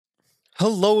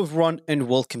Hello, everyone, and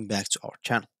welcome back to our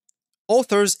channel,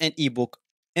 authors and ebook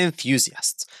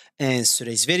enthusiasts. In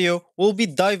today's video, we'll be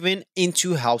diving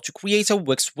into how to create a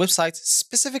Wix website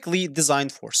specifically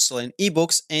designed for selling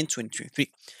ebooks in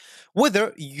 2023.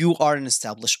 Whether you are an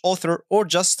established author or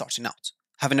just starting out,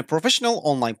 having a professional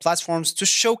online platforms to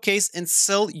showcase and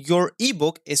sell your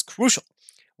ebook is crucial.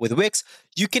 With Wix,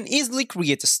 you can easily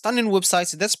create a stunning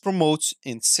website that promotes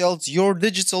and sells your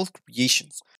digital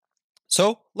creations.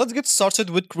 So let's get started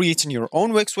with creating your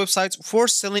own Wix website for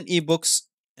selling ebooks,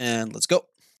 and let's go.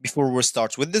 Before we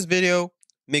start with this video,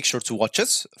 make sure to watch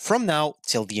it from now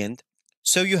till the end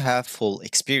so you have full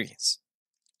experience.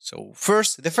 So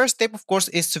first, the first step of course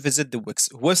is to visit the Wix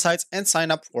website and sign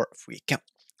up for a free account.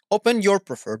 Open your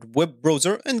preferred web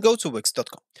browser and go to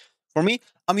wix.com. For me,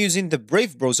 I'm using the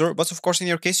Brave browser, but of course in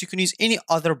your case you can use any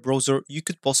other browser you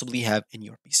could possibly have in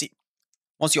your PC.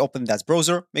 Once you open that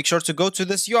browser, make sure to go to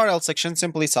this URL section,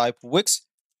 simply type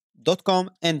wix.com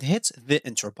and hit the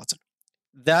enter button.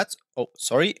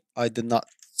 I did not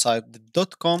type the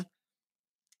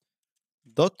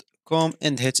 .com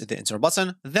and hit the enter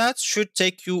button. That should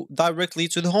take you directly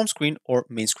to the home screen or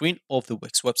main screen of the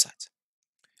Wix website.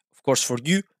 Of course, for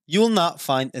you, you will not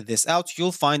find this out.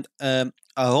 You'll find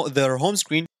their home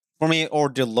screen. For me, I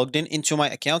already logged into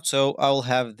my account, so I will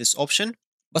have this option.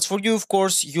 But for you, of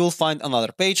course, you'll find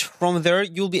another page. From there,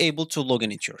 you'll be able to log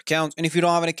into your account. And if you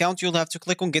don't have an account, you'll have to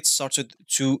click on Get Started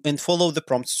and follow the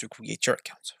prompts to create your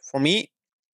account. For me,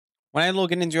 when I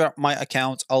log into my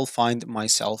account, I'll find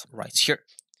myself right here.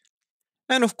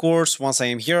 And of course, once I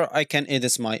am here, I can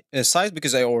edit my site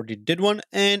because I already did one.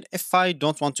 And if I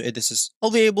don't want to edit this,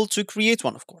 I'll be able to create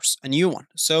one, of course, a new one.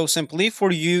 So simply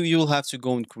for you, you'll have to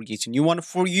go and create a new one.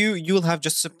 For you, you'll have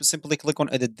just simply click on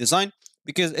Edit Design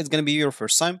because it's going to be your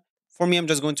first time. For me, I'm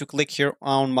just going to click here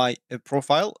on my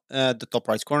profile at the top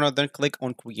right corner, then click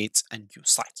on Create a New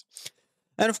Site.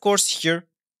 And of course, here,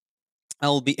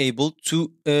 I'll be able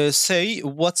to say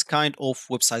what kind of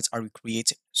websites are we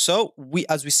creating. So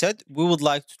as we said, we would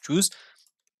like to choose,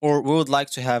 or we would like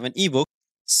to have an ebook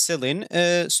selling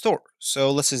store.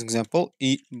 So let's say example,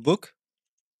 ebook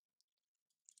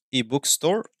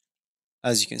store.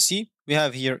 As you can see, we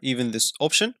have here even this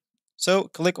option. So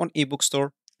click on ebook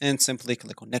store and simply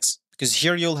click on next, because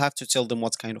here you'll have to tell them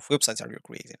what kind of websites are you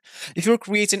creating. If you're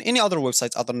creating any other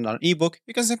websites other than an ebook,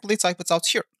 you can simply type it out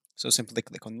here. So simply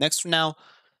click on next for now.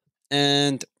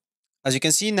 And as you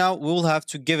can see now, we will have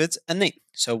to give it a name.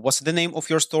 So what's the name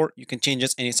of your store? You can change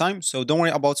it anytime. So don't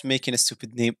worry about making a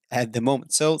stupid name at the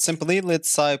moment. So simply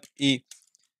let's type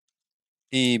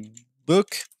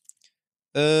ebook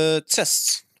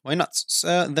tests. Why not?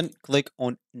 So then click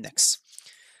on next.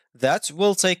 That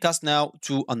will take us now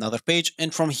to another page.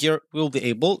 And from here, we'll be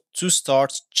able to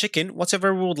start checking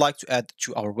whatever we would like to add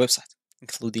to our website,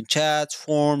 including chats,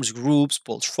 forms, groups,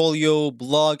 portfolio,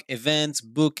 blog, events,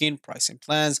 booking, pricing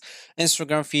plans,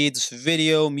 Instagram feeds,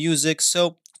 video, music.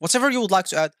 So whatever you would like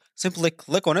to add, simply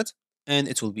click on it and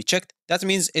it will be checked. That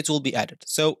means it will be added.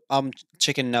 So I'm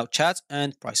checking now chat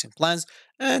and pricing plans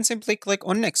and simply click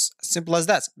on next. Simple as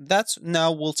that. That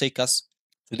now will take us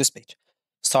to this page.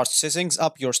 Start settings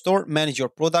up your store, manage your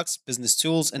products, business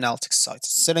tools, analytics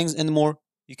sites, settings, and more.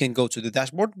 You can go to the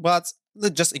dashboard, but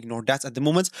let's just ignore that at the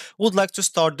moment. We would like to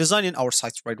start designing our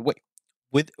sites right away.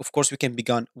 Of course, we can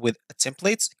begin with a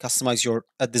template, customize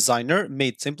a designer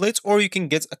made template, or you can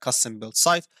get a custom built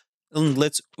site and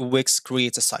let Wix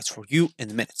create a site for you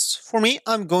in minutes. For me,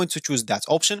 I'm going to choose that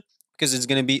option because it's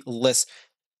going to be less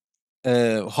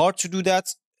hard to do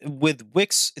that with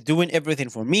Wix doing everything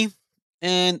for me.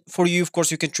 And for you, of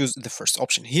course, you can choose the first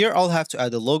option. Here, I'll have to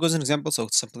add a logo as an example. So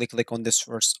simply click on this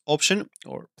first option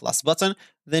or plus button.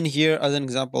 Then here, as an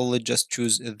example, let's just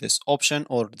choose this option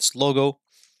or this logo.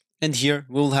 And here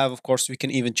we'll have, of course, we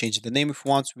can even change the name if we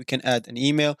want. We can add an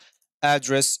email,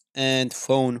 address, and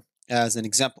phone as an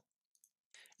example.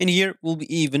 And here we'll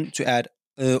be even to add,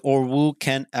 or we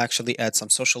can actually add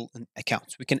some social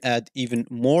accounts. We can add even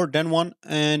more than one.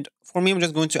 And for me, I'm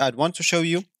just going to add one to show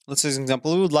you. Let's say, as an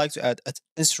example, we would like to add an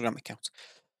Instagram account.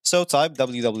 So type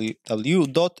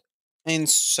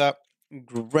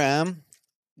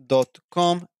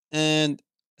www.instagram.com and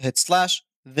hit slash,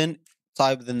 then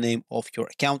type the name of your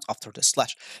account after the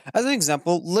slash. As an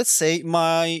example, let's say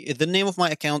the name of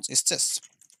my account is test.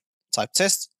 Type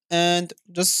test and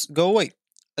just go away.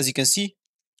 As you can see,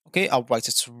 okay, I'll write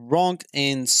it wrong,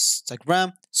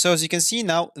 Instagram. So as you can see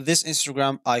now, this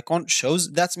Instagram icon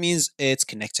shows. That means it's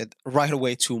connected right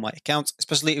away to my account,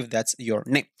 especially if that's your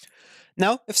name.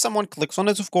 Now, if someone clicks on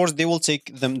it, of course, they will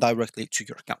take them directly to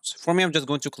your account. For me, I'm just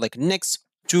going to click next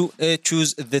to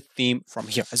choose the theme from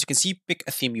here. As you can see, pick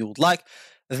a theme you would like.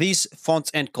 These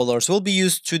fonts and colors will be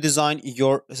used to design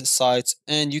your sites,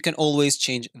 and you can always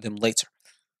change them later.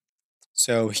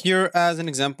 So here as an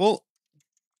example,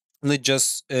 let's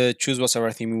just choose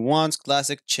whatever theme we want.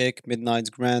 Classic, check,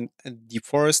 midnight, grand, and deep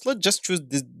forest. Let's just choose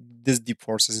this deep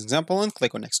forest as an example and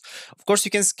click on next. Of course,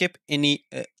 you can skip any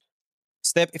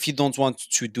step if you don't want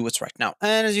to do it right now.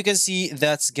 And as you can see,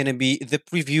 that's gonna be the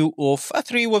preview of a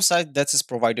three website that is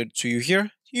provided to you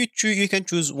here. You can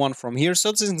choose one from here.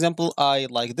 So this is an example, I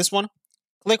like this one.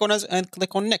 Click on it and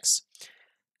click on next.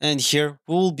 And here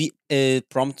we will be a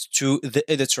prompt to the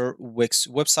editor Wix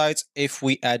website if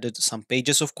we added some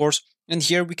pages, of course. And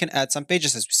here we can add some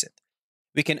pages as we said.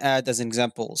 We can add, as an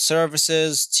example,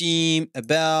 services, team,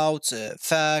 about,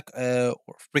 fact, or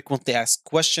frequently asked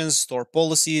questions, store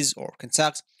policies, or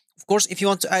contacts. Of course, if you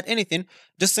want to add anything,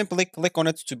 just simply click on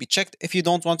it to be checked. If you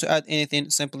don't want to add anything,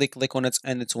 simply click on it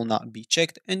and it will not be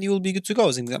checked and you will be good to go.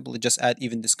 As an example, just add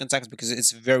even this contact because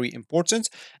it's very important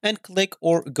and click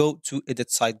or go to edit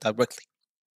site directly.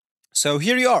 So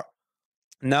here you are.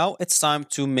 Now it's time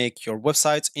to make your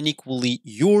website unequally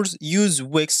yours. Use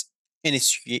Wix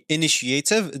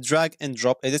initiative drag and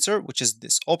drop editor, which is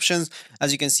this options.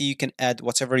 As you can see, you can add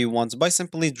whatever you want by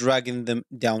simply dragging them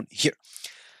down here.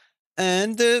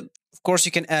 And of course,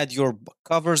 you can add your book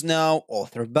covers now,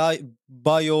 author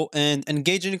bio, and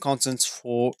engaging content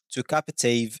for to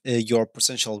captivate your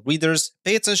potential readers.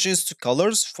 Pay attention to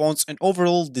colors, fonts, and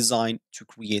overall design to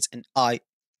create an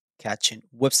eye-catching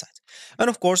website. And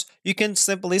of course, you can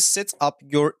simply set up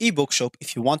your ebook shop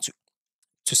if you want to.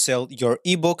 To sell your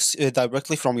ebooks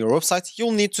directly from your website,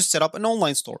 you'll need to set up an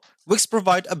online store. Wix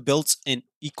provide a built-in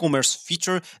e-commerce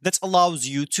feature that allows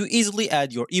you to easily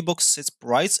add your ebooks, set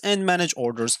price, and manage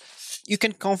orders. You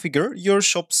can configure your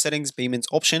shop settings, payment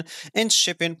option, and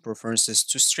shipping preferences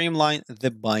to streamline the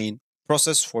buying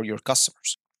process for your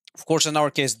customers. Of course, in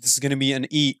our case, this is going to be an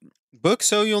e-book,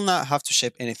 so you'll not have to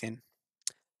ship anything.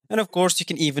 And of course, you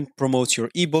can even promote your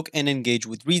ebook and engage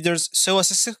with readers. So a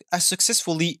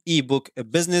successfully ebook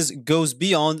business goes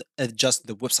beyond just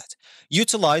the website.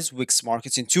 Utilize Wix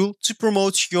marketing tool to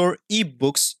promote your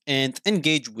ebooks and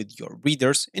engage with your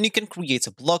readers. And you can create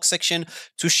a blog section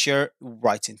to share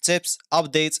writing tips,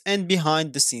 updates, and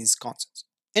behind the scenes content.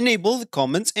 Enable the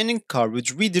comments and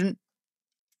encourage readers'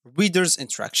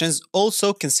 interactions.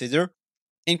 Also consider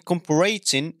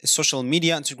incorporating social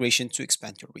media integration to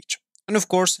expand your reach. And of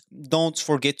course, don't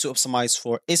forget to optimize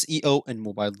for SEO and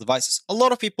mobile devices. A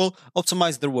lot of people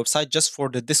optimize their website just for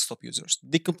the desktop users.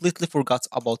 They completely forgot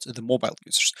about the mobile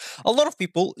users. A lot of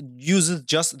people use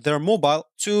just their mobile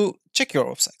to check your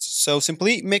websites. So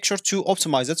simply make sure to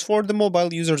optimize it for the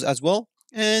mobile users as well,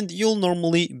 and you'll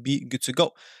normally be good to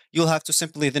go. You'll have to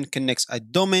simply then connect a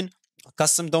domain, a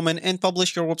custom domain, and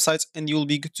publish your website, and you'll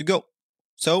be good to go.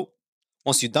 So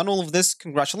once you've done all of this,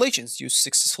 congratulations, you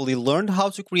successfully learned how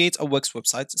to create a Wix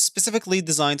website specifically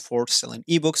designed for selling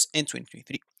ebooks in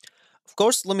 2023. Of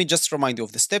course, let me just remind you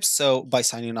of the steps. So by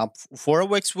signing up for a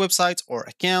Wix website or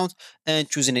account and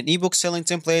choosing an ebook selling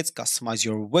template, customize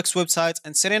your Wix website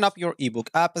and setting up your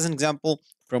ebook app as an example,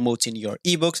 promoting your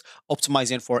ebooks,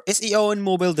 optimizing for SEO and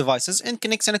mobile devices, and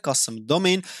connecting a custom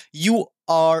domain, you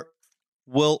are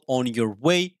well on your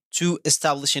way to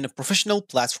establishing a professional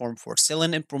platform for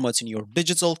selling and promoting your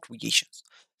digital creations.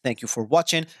 Thank you for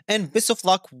watching and best of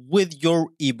luck with your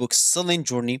ebook selling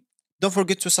journey. Don't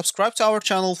forget to subscribe to our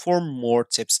channel for more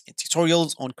tips and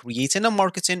tutorials on creating and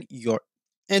marketing your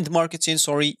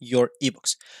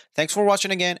ebooks. Thanks for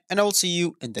watching again, and I will see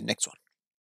you in the next one.